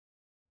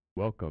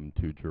Welcome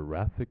to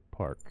Jurassic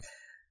Park.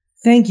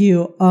 Thank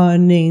you,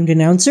 unnamed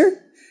announcer.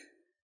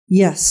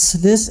 Yes,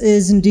 this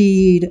is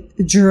indeed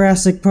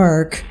Jurassic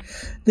Park,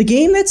 the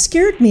game that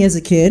scared me as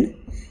a kid,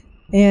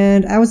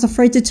 and I was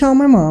afraid to tell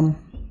my mom.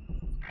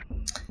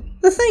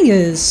 The thing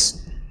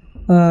is,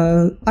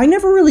 I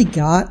never really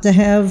got to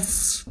have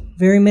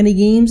very many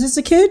games as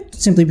a kid,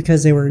 simply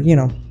because they were,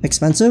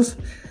 expensive.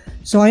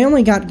 So I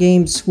only got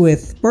games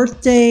with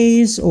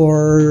birthdays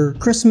or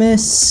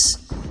Christmas,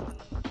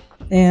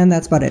 and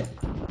that's about it.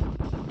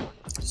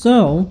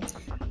 So,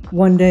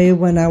 one day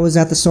when I was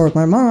at the store with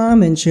my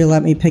mom and she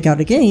let me pick out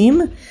a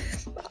game,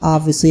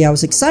 obviously I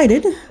was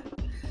excited.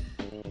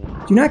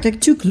 Do not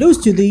get too close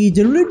to the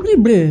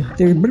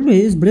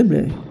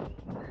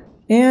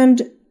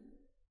and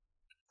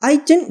I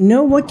didn't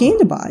know what game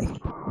to buy,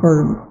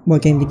 or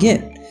what game to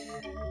get.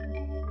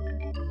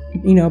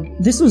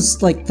 This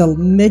was like the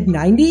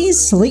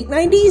mid-90s, late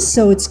 90s,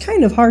 so it's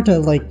kind of hard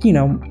to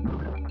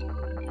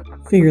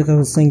figure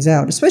those things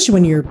out, especially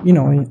when you're,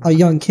 a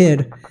young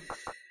kid.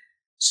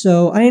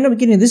 So I ended up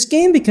getting this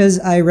game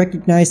because I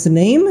recognized the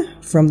name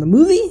from the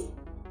movie.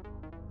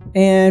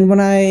 And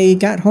when I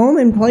got home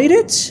and played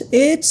it,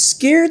 it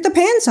scared the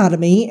pants out of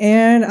me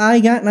and I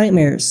got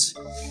nightmares.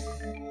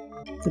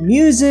 The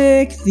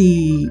music,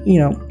 the,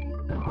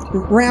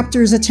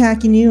 raptors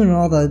attacking you and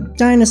all the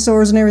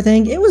dinosaurs and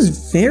everything, it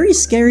was very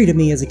scary to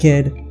me as a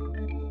kid.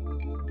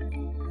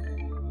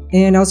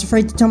 And I was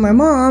afraid to tell my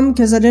mom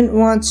because I didn't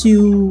want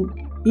to,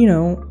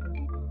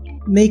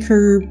 make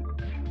her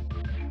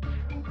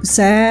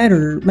sad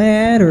or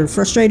mad or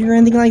frustrated or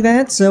anything like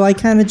that, so I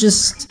kind of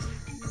just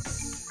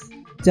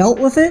dealt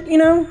with it,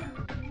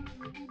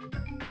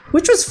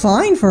 which was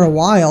fine for a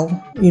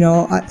while.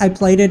 I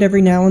played it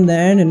every now and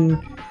then, and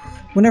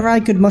whenever I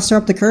could muster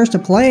up the courage to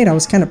play it, I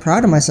was kind of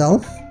proud of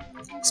myself,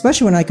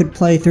 especially when I could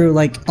play through,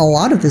 a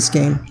lot of this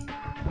game.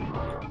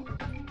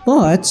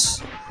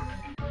 But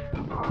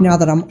now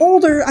that I'm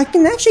older, I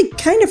can actually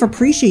kind of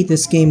appreciate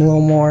this game a little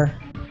more,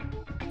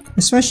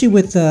 especially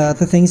with the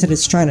things that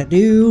it's trying to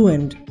do,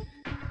 and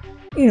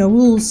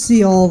we'll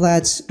see all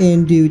that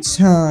in due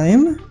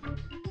time.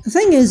 The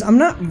thing is, I'm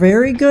not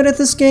very good at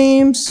this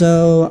game,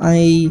 so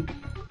I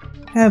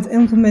have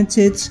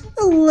implemented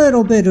a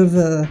little bit of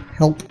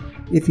help,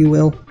 if you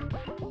will.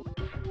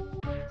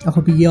 I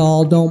hope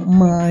y'all don't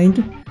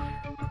mind.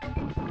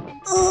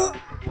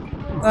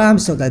 I'm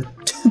so dead.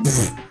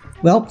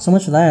 Well, so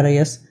much for that, I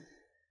guess.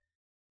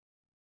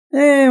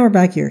 And we're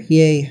back here,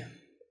 yay.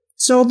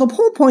 So the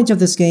whole point of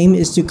this game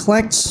is to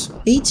collect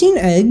 18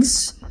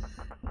 eggs,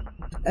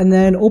 and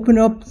then open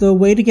up the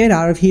way to get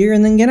out of here,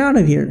 and then get out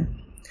of here.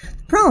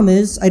 The problem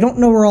is, I don't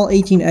know where all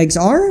 18 eggs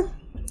are,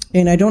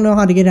 and I don't know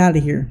how to get out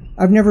of here.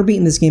 I've never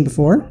beaten this game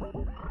before,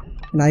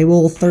 and I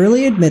will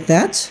thoroughly admit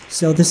that,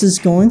 so this is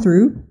going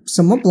through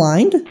somewhat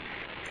blind.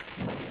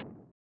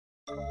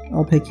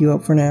 I'll pick you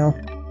up for now.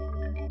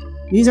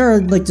 These are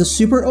the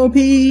super OP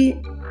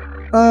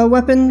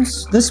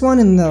weapons. This one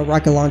and the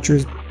rocket launcher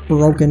is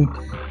broken.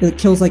 It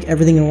kills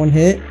everything in one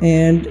hit,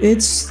 and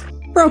it's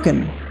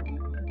broken.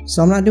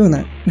 So I'm not doing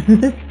that.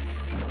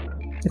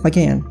 If I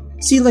can.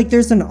 See,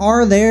 there's an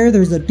R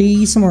there's a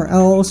D somewhere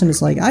else, and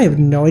it's I have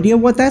no idea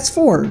what that's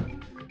for.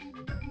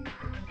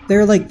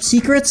 They're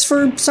secrets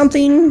for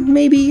something,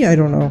 maybe? I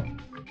don't know.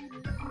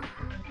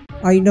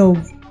 I know...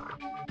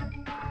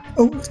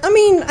 Oh, I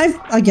mean,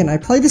 I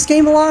played this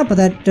game a lot, but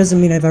that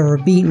doesn't mean I've ever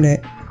beaten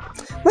it.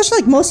 Much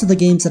like most of the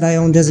games that I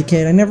owned as a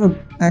kid, I never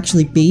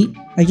actually beat.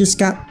 I just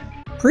got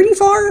pretty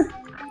far.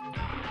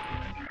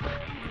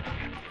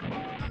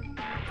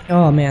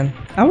 Oh man,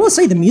 I will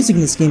say the music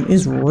in this game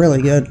is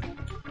really good.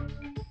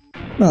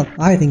 Well,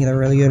 I think they're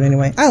really good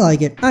anyway. I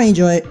like it. I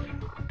enjoy it.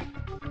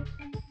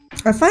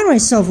 I find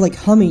myself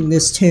humming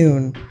this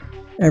tune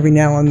every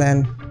now and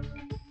then.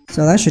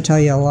 So that should tell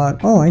you a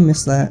lot. Oh, I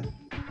missed that.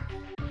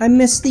 I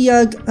missed the,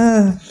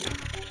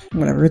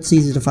 whatever, it's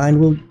easy to find.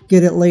 We'll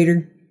get it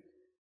later.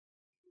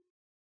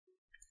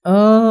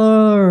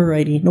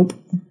 Alrighty, nope.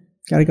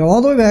 Gotta go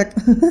all the way back,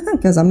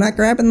 because I'm not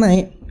grabbing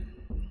that.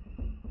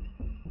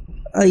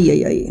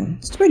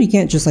 It's too bad you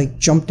can't just,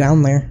 jump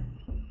down there.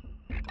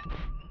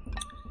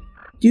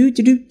 Do.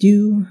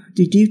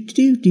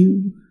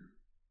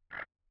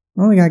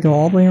 Oh, we gotta go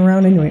all the way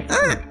around anyway.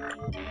 Ah!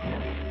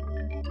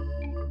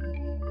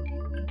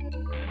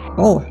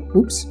 Oh,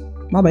 oops.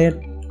 My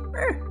bad.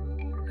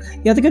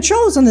 Yeah, the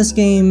controls on this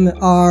game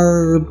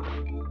are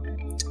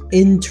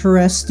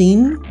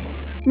interesting.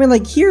 I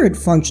mean, here it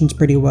functions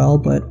pretty well,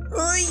 but...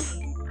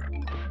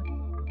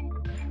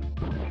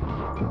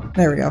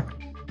 There we go.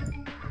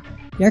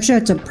 You actually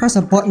have to press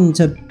a button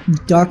to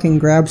duck and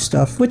grab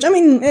stuff, which, I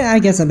mean, I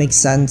guess that makes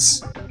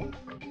sense.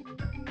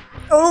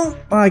 Oh,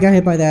 I got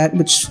hit by that,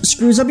 which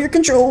screws up your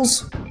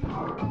controls.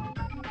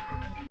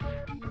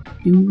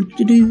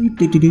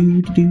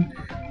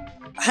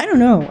 I don't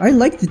know, I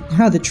like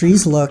how the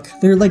trees look.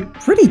 They're,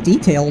 pretty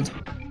detailed.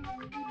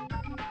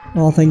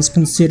 All things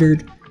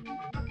considered.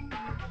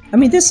 I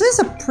mean, this is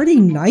a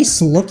pretty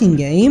nice looking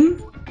game,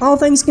 all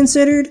things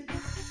considered.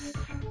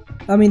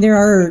 I mean, there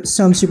are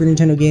some Super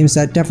Nintendo games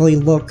that definitely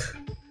look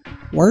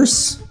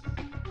worse.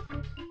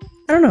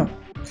 I don't know.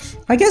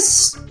 I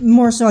guess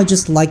more so I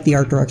just like the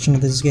art direction of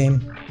this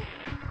game.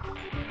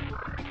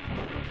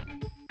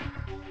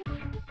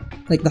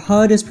 Like, the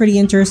HUD is pretty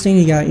interesting.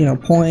 You got, you know,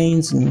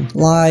 points and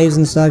lives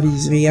and stuff. You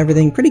see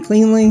everything pretty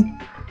cleanly.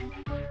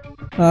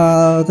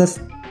 The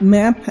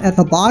map at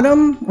the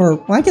bottom, or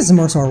well, I guess it's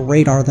more so a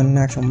radar than an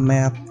actual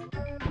map.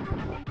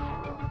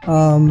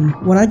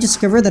 When I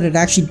discovered that it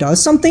actually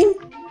does something,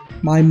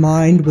 my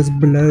mind was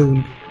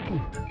blown.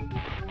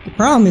 The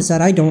problem is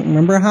that I don't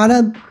remember how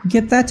to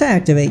get that to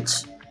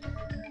activate.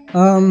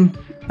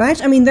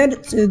 But I mean,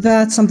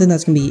 that's something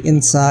that's gonna be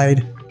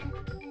inside.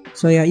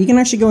 So yeah, you can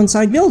actually go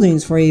inside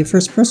buildings for a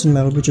first-person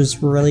mode, which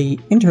is really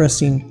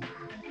interesting.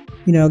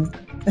 You know,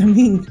 I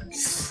mean,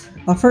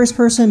 a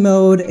first-person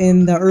mode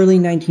in the early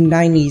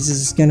 1990s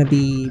is gonna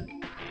be,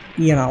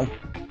 you know,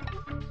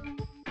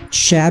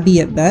 shabby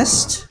at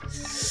best.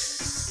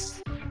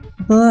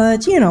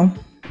 But, you know,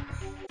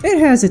 it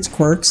has its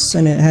quirks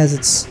and it has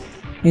its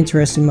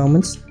interesting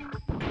moments.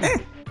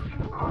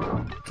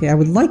 Okay, I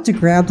would like to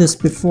grab this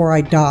before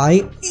I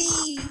die.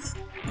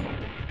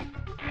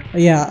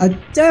 Yeah, a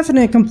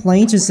definite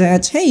complaint is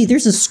that, hey,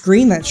 there's a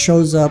screen that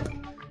shows up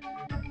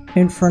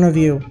in front of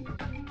you.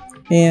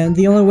 And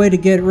the only way to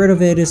get rid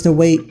of it is to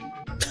wait.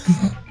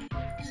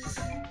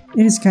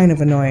 It is kind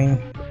of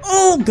annoying.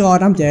 Oh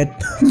god, I'm dead.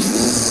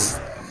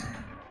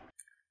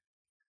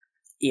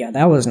 Yeah,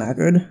 that was not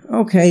good.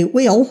 Okay,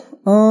 well,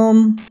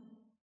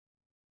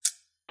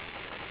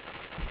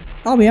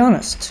 I'll be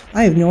honest.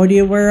 I have no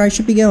idea where I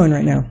should be going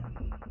right now.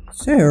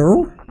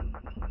 So...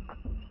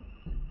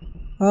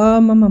 you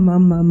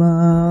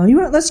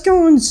know what, let's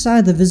go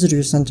inside the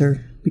visitor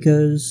center,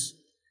 because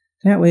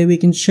that way we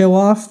can show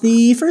off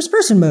the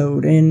first-person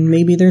mode, and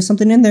maybe there's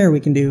something in there we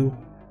can do.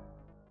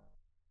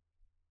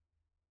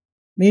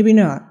 Maybe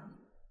not.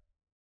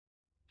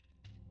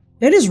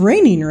 It is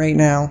raining right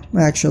now,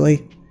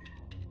 actually.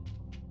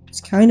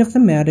 It's kind of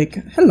thematic.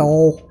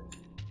 Hello.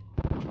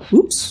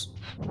 Oops.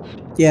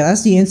 Yeah,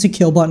 that's the instant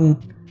kill button.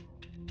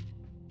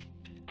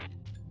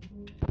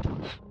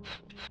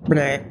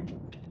 Bleh.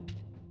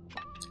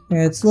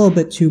 Yeah, it's a little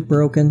bit too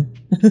broken.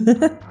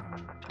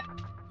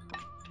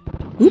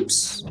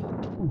 Oops.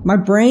 My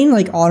brain,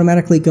 like,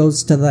 automatically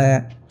goes to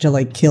that, to,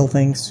 like, kill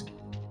things.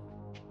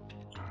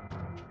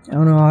 I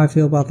don't know how I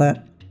feel about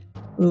that.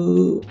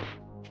 Ow.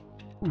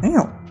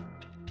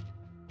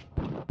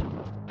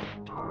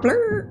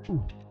 Blur.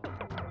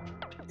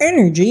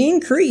 Energy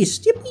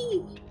increased.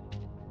 Yippee.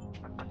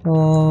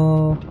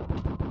 Oh,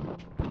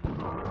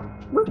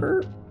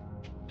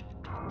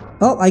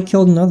 I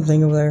killed another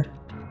thing over there.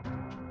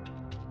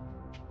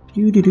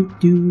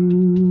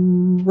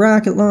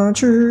 Rocket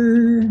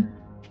launcher.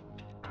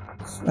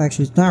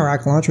 Actually, it's not a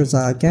rocket launcher, it's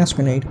a gas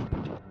grenade.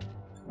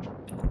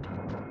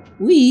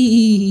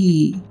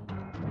 Whee!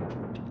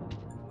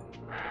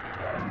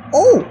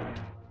 Oh!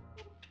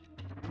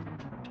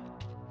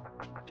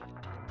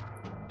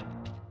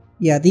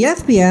 Yeah, the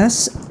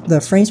FPS,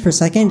 the frames per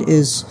second,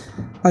 is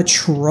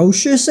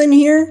atrocious in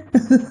here.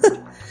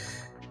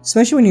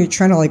 Especially when you're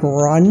trying to, like,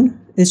 run.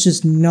 It's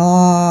just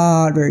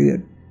not very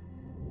good.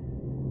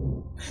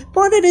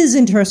 But it is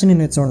interesting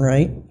in its own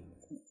right.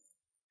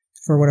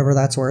 For whatever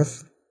that's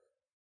worth.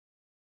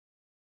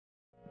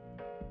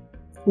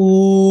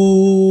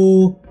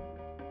 Ooh.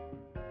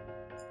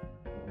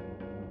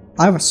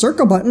 I have a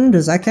circle button,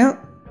 does that count?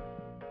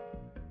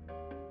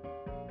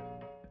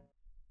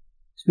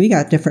 So we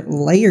got different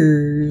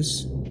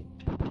layers.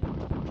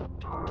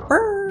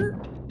 Brr.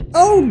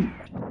 Oh!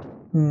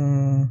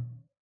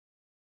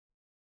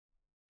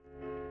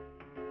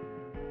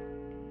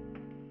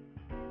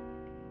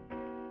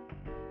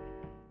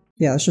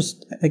 Yeah, let's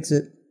just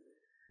exit.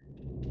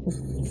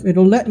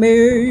 It'll let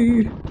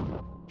me!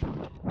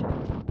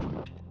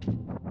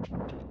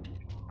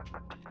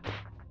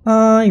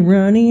 I'm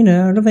running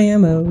out of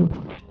ammo.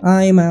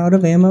 I'm out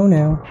of ammo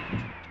now.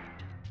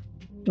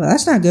 Well,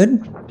 that's not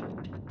good.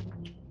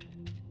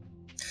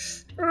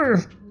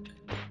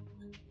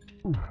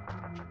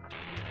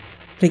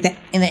 Take that,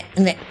 and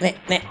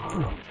that.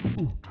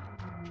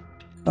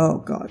 Oh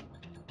god.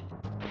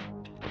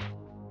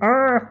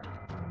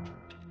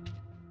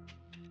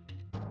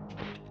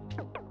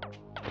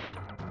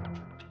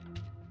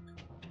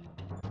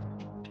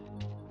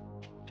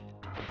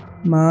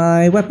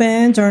 My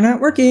weapons are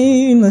not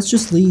working. Let's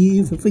just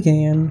leave if we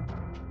can.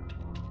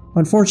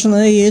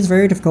 Unfortunately, it's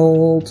very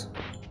difficult.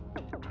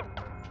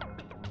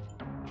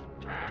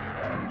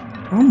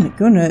 Oh my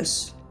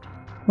goodness.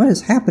 What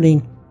is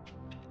happening?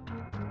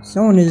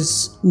 Someone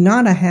is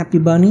not a happy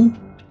bunny.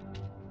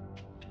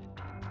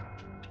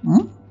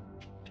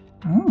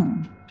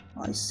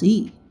 I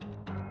see.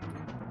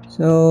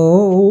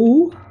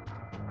 So...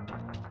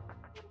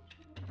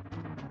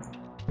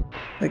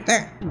 like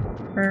that.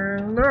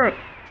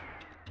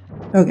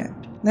 Okay,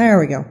 there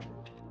we go.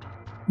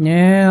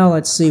 Now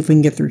let's see if we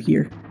can get through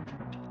here.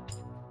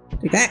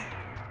 Take that.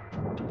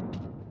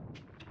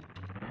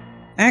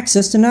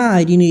 Access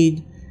denied. You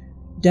need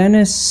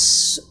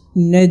Dennis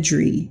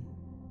Nedry.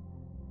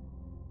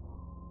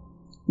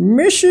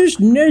 Mrs.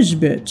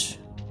 Nesbit.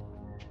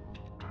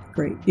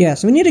 Great. Yeah,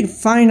 so we need to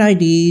find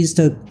IDs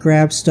to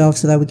grab stuff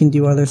so that we can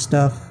do other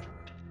stuff.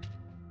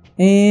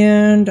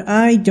 And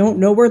I don't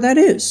know where that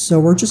is, so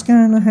we're just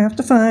gonna have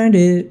to find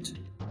it.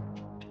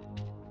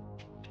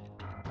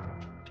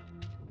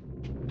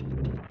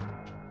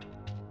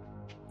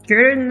 Get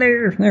in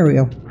there! There we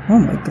go. Oh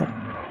my god.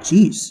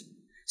 Jeez.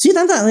 See,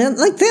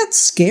 that's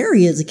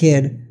scary as a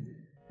kid.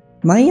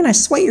 Man, I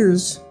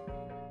swears.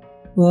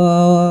 We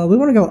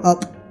want to go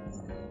up.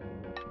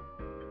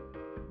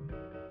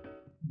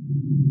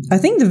 I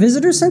think the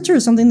visitor center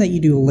is something that you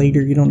do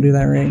later. You don't do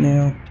that right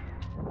now.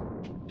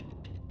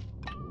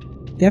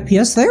 The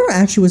FPS there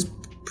actually was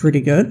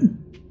pretty good.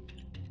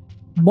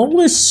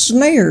 Bullet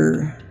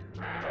snare.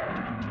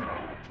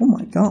 Oh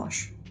my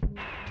gosh.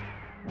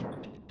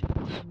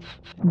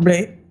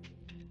 Bleh.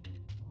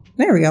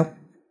 There we go.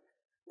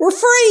 We're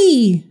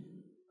free!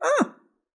 Ah!